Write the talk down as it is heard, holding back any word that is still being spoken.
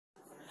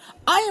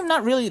I am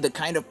not really the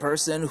kind of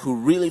person who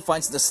really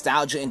finds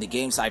nostalgia in the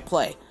games I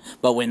play,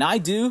 but when I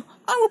do,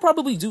 I will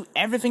probably do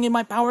everything in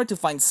my power to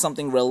find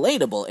something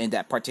relatable in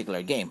that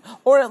particular game,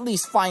 or at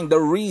least find the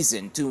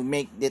reason to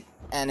make it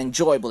an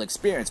enjoyable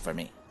experience for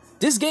me.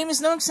 This game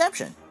is no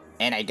exception,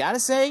 and I gotta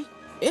say,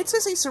 it's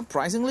a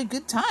surprisingly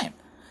good time.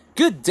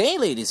 Good day,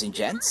 ladies and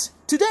gents.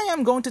 Today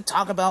I'm going to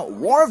talk about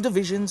War of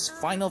Division's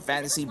Final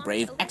Fantasy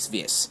Brave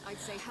Exvius.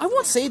 I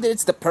won't say that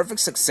it's the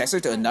perfect successor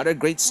to another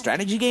great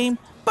strategy game,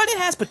 but it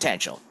has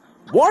potential.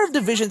 War of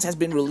Divisions has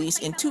been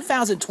released in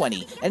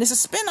 2020 and is a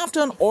spin-off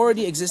to an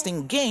already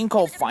existing game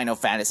called Final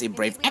Fantasy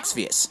Brave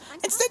Exvius.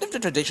 Instead of the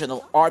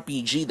traditional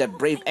RPG that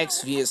Brave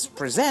Exvius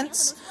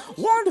presents,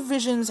 War of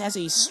Divisions has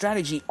a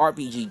strategy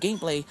RPG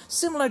gameplay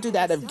similar to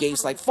that of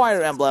games like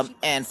Fire Emblem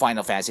and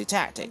Final Fantasy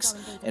Tactics.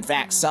 In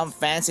fact, some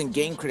fans and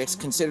game critics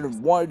consider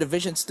War of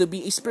Divisions to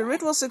be a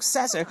spiritual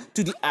successor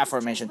to the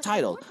aforementioned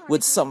title,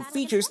 with some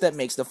features that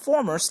makes the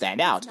former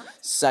stand out,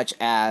 such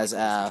as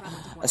a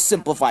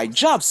simplified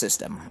job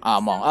system,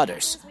 among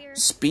others.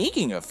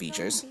 Speaking of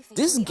features,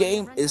 this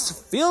game is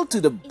filled to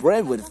the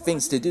brim with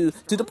things to do,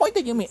 to the point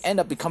that you may end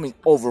up becoming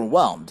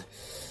overwhelmed.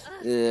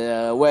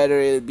 Whether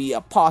it be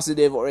a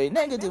positive or a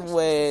negative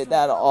way,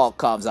 that all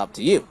comes up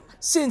to you,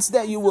 since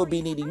that you will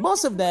be needing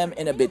most of them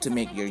in a bit to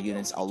make your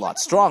units a lot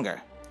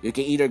stronger. You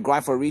can either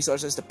grind for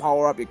resources to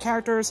power up your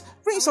characters,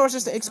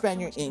 resources to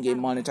expand your in-game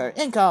monetary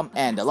income,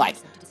 and the like.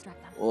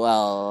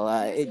 Well,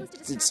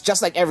 it's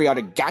just like every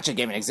other gacha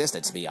game in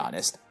existence, to be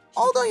honest.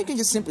 Although you can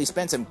just simply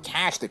spend some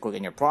cash to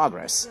quicken your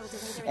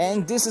progress.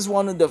 And this is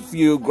one of the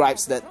few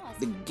gripes that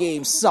the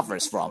game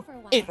suffers from.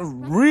 It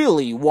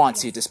really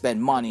wants you to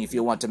spend money if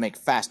you want to make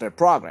faster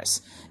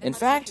progress. In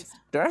fact,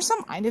 there are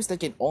some items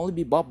that can only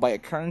be bought by a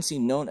currency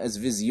known as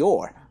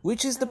Visior,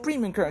 which is the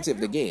premium currency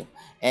of the game.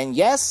 And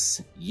yes,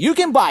 you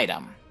can buy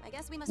them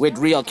with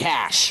real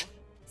cash.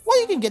 While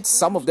you can get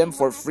some of them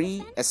for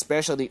free,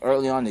 especially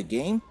early on in the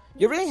game,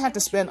 you really have to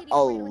spend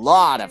a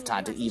lot of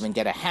time to even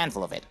get a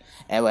handful of it.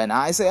 And when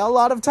I say a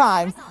lot of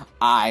time,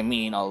 I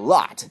mean a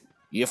lot.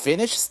 You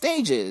finish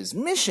stages,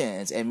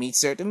 missions, and meet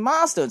certain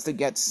milestones to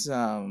get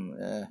some...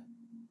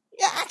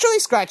 Yeah, actually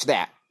scratch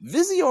that.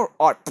 Visior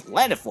are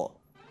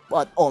plentiful,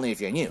 but only if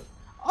you're new.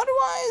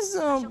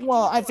 Otherwise,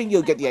 well, I think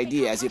you'll get the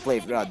idea as you play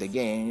throughout the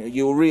game.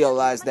 You'll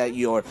realize that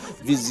your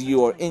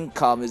Visior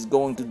income is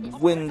going to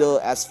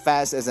dwindle as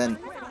fast as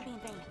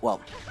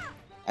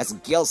as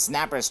guild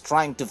snappers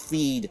trying to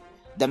feed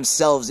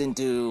themselves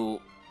into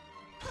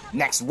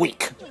next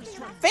week.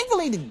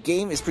 Thankfully, the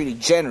game is pretty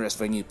generous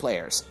for new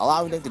players,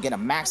 allowing them to get a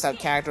maxed out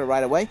character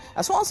right away,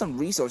 as well as some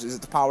resources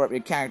to power up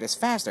your characters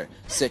faster,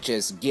 such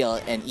as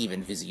guild and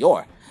even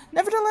Visior.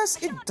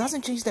 Nevertheless, it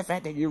doesn't change the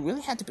fact that you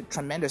really had to put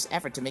tremendous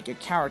effort to make your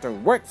character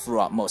work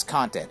throughout most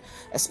content,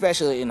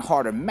 especially in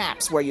harder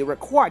maps where you're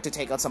required to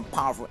take out some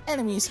powerful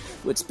enemies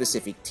with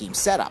specific team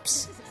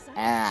setups.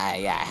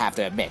 Yeah, I have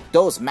to admit,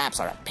 those maps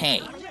are a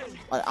pain.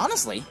 But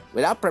honestly,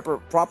 without proper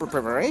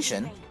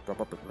preparation,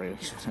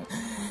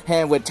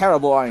 and with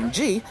terrible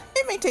RNG,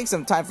 it may take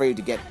some time for you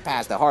to get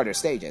past the harder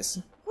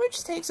stages,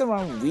 which takes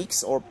around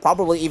weeks or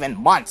probably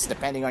even months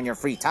depending on your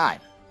free time.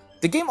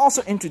 The game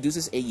also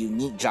introduces a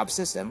unique job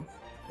system,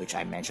 which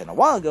I mentioned a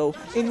while ago,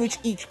 in which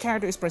each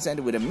character is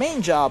presented with a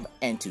main job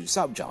and 2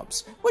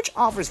 sub-jobs, which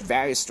offers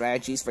various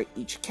strategies for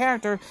each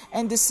character,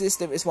 and this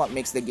system is what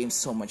makes the game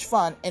so much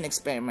fun and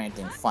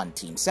experimenting fun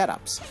team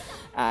setups.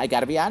 I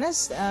gotta be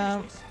honest,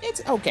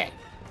 it's okay.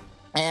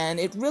 And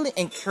it really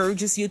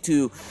encourages you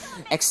to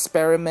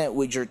experiment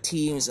with your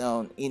teams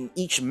in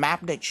each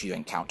map that you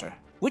encounter,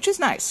 which is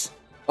nice.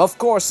 Of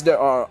course, there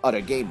are other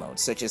game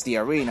modes, such as the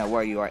arena,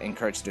 where you are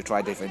encouraged to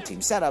try different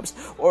team setups,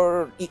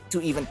 or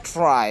to even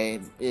try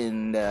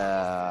in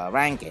the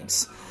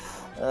rankings,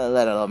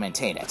 let alone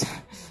maintain it.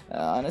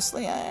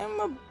 Honestly, I am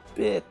a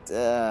bit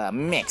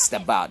mixed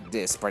about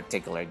this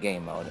particular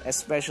game mode,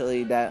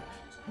 especially that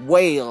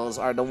whales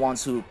are the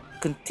ones who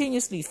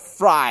continuously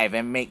thrive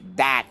and make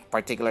that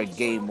particular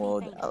game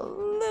mode a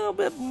little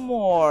bit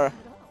more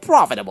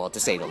profitable, to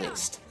say the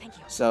least.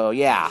 So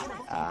yeah,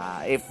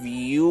 if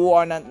you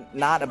are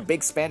not a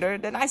big spender,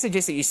 then I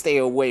suggest that you stay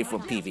away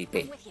from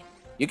PvP.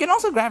 You can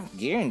also grab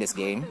gear in this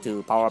game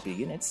to power up your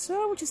units,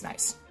 which is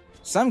nice.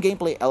 Some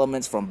gameplay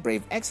elements from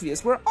Brave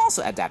Exvius were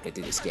also adapted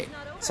to this game,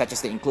 such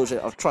as the inclusion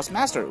of Trust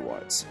Master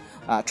rewards.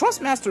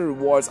 Trust Master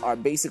rewards are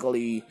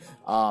basically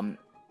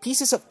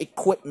pieces of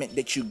equipment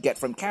that you get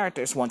from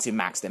characters once you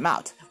max them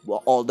out.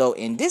 Well, although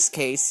in this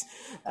case,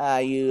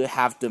 you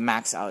have to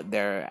max out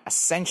their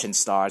ascension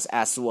stars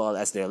as well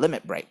as their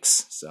limit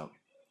breaks. So,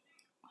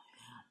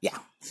 yeah,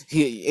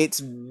 it's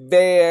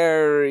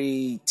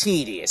very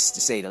tedious to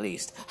say the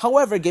least.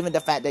 However, given the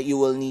fact that you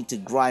will need to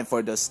grind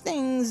for those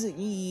things,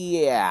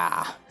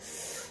 yeah.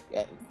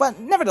 But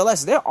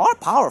nevertheless, they are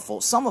powerful.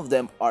 Some of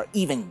them are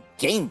even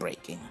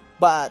game-breaking.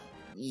 But,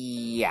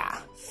 yeah.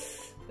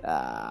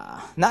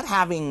 Not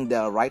having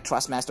the right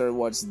Trust Master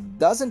rewards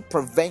doesn't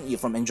prevent you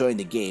from enjoying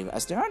the game,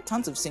 as there are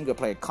tons of single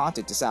player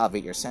content to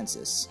salivate your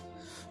senses.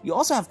 You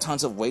also have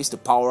tons of ways to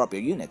power up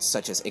your units,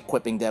 such as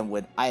equipping them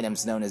with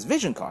items known as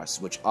vision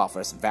cards, which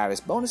offers various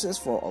bonuses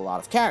for a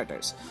lot of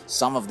characters.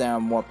 Some of them are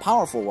more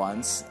powerful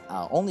ones,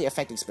 only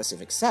affecting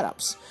specific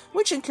setups,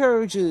 which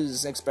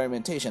encourages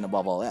experimentation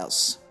above all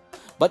else.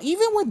 But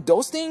even with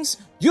those things,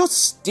 you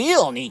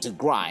still need to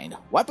grind.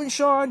 Weapon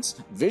shards,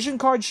 vision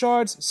card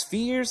shards,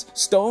 spheres,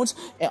 stones,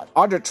 and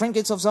other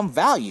trinkets of some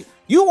value.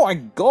 You are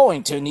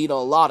going to need a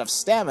lot of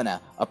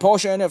stamina, a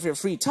portion of your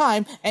free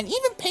time, and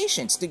even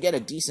patience to get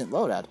a decent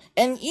loadout.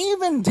 And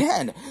even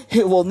then,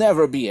 it will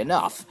never be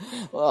enough.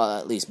 Well,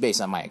 at least based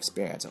on my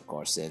experience, of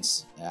course,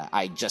 since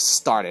I just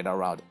started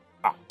around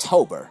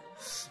October.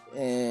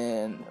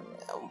 And,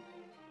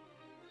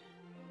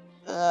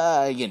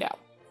 you know.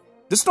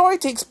 The story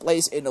takes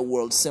place in a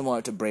world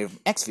similar to Brave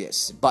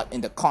Exvius, but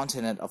in the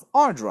continent of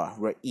Ardra,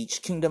 where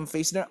each kingdom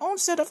faces their own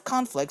set of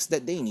conflicts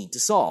that they need to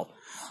solve.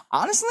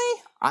 Honestly,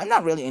 I'm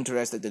not really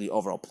interested in the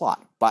overall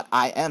plot, but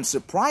I am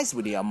surprised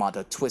with the amount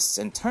of twists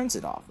and turns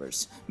it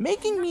offers,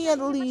 making me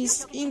at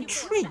least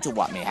intrigued to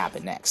what may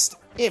happen next,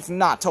 if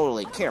not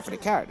totally care for the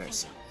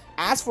characters.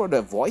 As for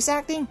the voice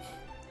acting,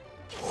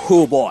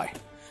 oh boy,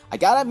 I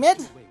gotta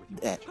admit,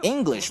 the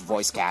English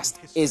voice cast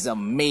is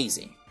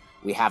amazing.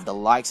 We have the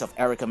likes of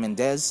Erica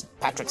Mendez,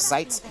 Patrick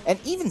Seitz, and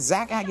even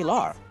Zach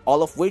Aguilar,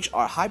 all of which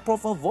are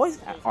high-profile voice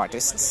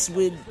artists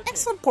with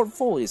excellent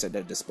portfolios at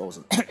their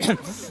disposal.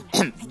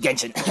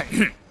 Genshin.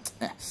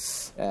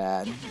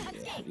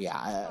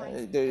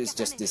 There's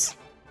just this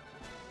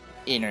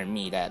inner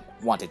me that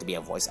wanted to be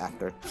a voice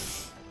actor.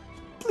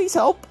 Please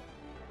help.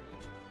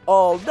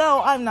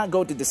 Although I'm not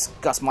going to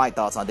discuss my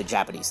thoughts on the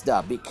Japanese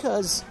dub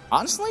because,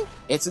 honestly,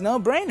 it's a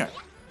no-brainer.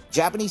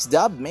 Japanese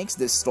dub makes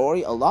this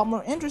story a lot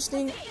more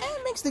interesting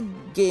and makes the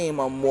game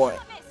a more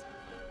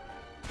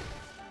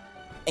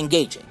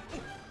engaging,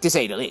 to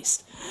say the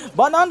least.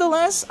 But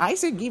nonetheless, I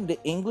say give the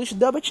English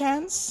dub a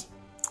chance.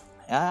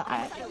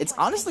 It's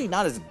honestly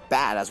not as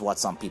bad as what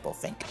some people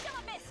think.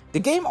 The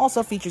game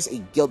also features a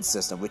guild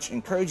system which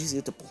encourages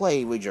you to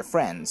play with your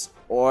friends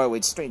or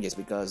with strangers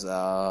because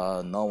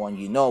no one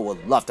you know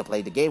would love to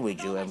play the game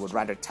with you and would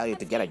rather tell you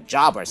to get a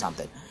job or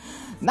something.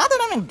 Not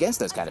that I'm against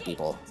those kind of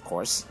people, of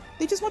course.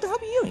 They just want to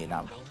help you, you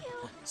know.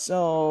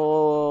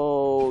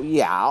 So,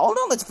 yeah,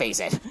 although let's face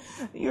it,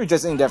 you're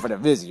just in there for the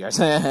visitors,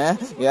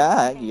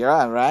 yeah,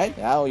 you're right.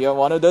 Yeah, you're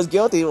one of those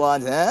guilty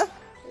ones,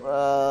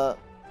 huh?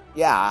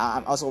 Yeah,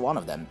 I'm also one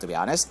of them, to be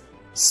honest.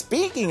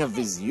 Speaking of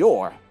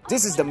Visior,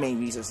 this is the main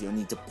reasons you'll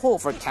need to pull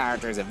for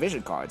characters and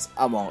vision cards,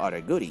 among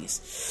other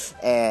goodies.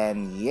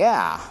 And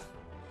yeah,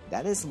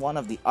 that is one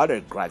of the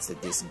other gripes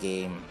that this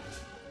game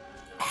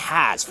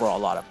has for a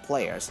lot of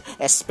players,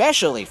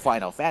 especially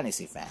Final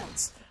Fantasy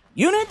fans.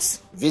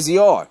 Units?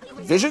 Visior.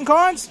 Vision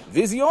cards?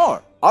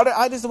 Visior. Other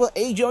items that will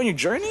aid you on your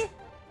journey?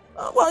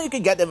 Well, you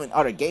can get them in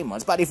other game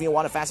modes, but if you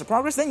want a faster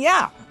progress, then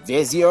yeah,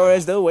 Visior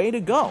is the way to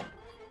go.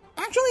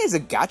 Actually, as a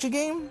gacha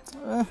game,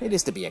 it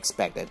is to be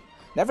expected.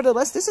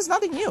 Nevertheless, this is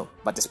nothing new,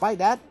 but despite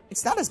that,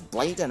 it's not as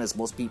blatant as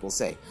most people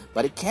say,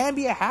 but it can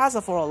be a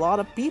hassle for a lot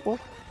of people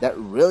that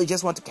really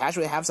just want to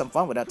casually have some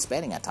fun without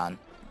spending a ton,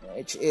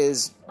 which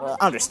is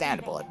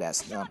understandable at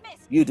best.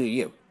 You do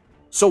you.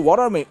 So what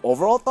are my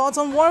overall thoughts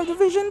on War of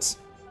Divisions?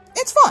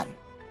 It's fun,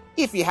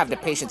 if you have the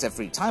patience and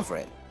free time for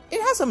it.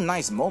 It has some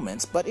nice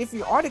moments, but if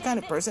you are the kind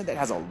of person that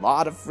has a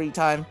lot of free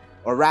time,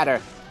 or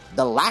rather,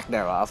 the lack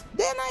thereof,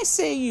 then I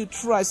say you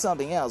try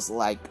something else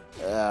like,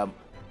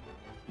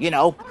 you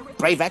know,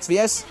 Brave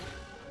Exvius.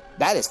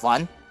 That is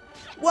fun.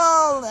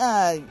 Well,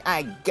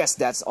 I guess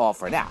that's all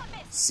for now.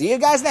 See you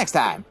guys next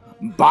time.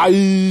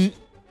 Bye!